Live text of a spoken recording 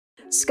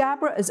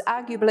Scarborough is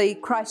arguably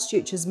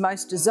Christchurch's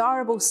most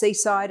desirable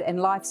seaside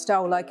and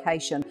lifestyle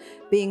location,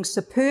 being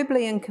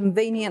superbly and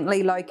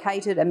conveniently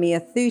located a mere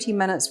 30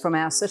 minutes from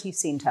our city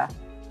centre.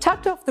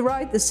 Tucked off the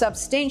road, this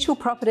substantial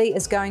property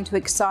is going to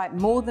excite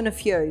more than a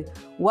few.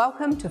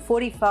 Welcome to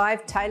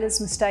 45 Taylor's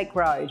Mistake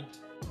Road.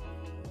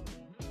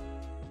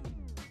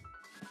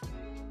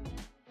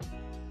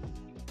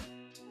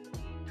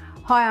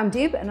 Hi, I'm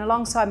Deb, and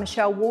alongside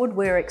Michelle Ward,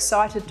 we're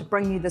excited to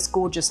bring you this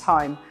gorgeous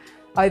home.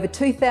 Over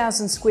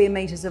 2,000 square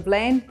metres of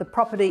land, the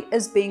property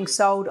is being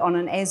sold on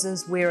an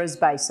as-is, where-is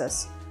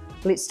basis.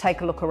 Let's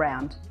take a look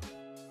around.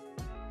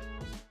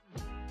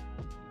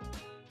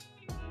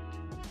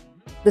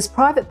 This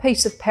private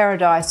piece of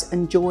paradise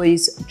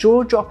enjoys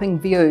jaw-dropping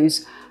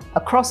views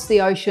across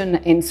the ocean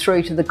and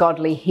through to the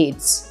Godley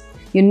Heads.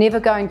 You're never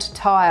going to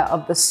tire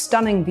of the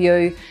stunning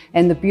view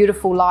and the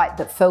beautiful light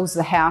that fills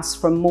the house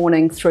from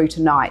morning through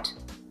to night.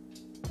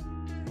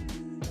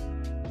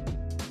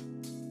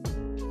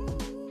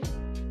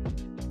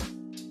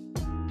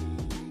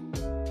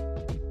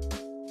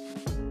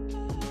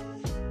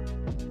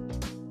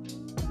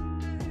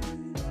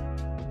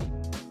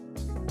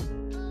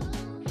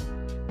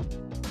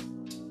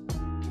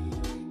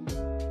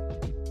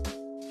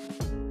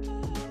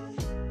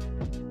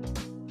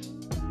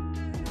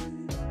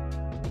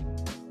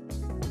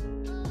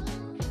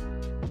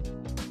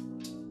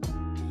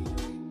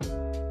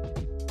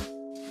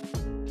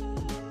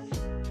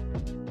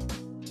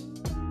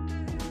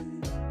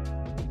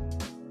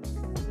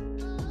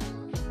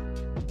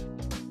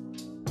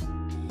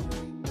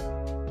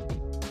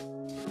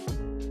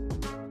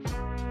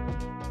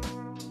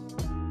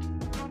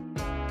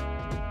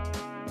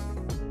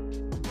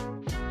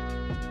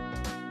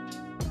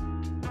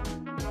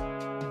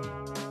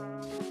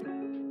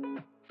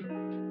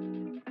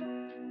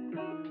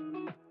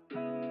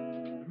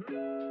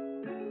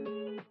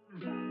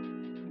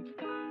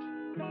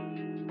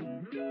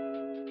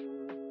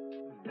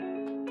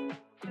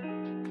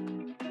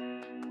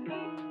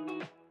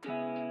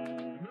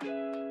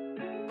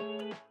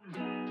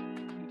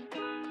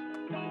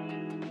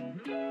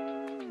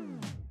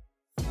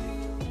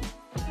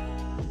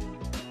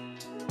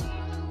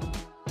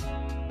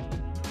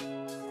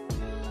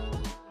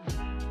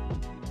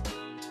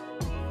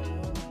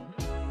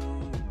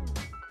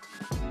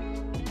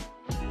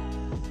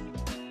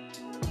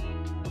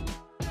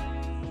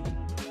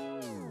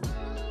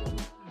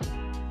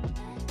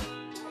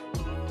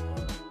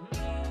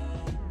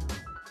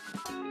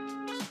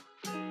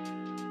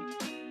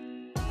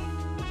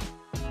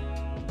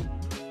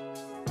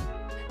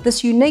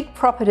 This unique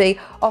property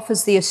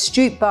offers the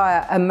astute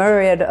buyer a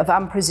myriad of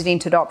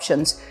unprecedented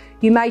options.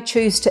 You may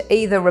choose to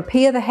either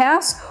repair the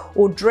house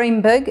or dream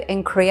big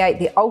and create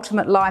the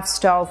ultimate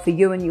lifestyle for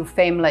you and your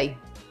family.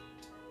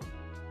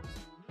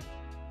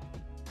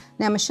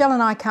 Now, Michelle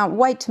and I can't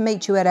wait to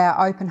meet you at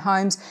our open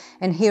homes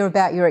and hear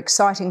about your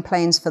exciting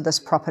plans for this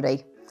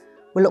property.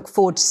 We look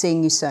forward to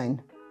seeing you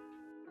soon.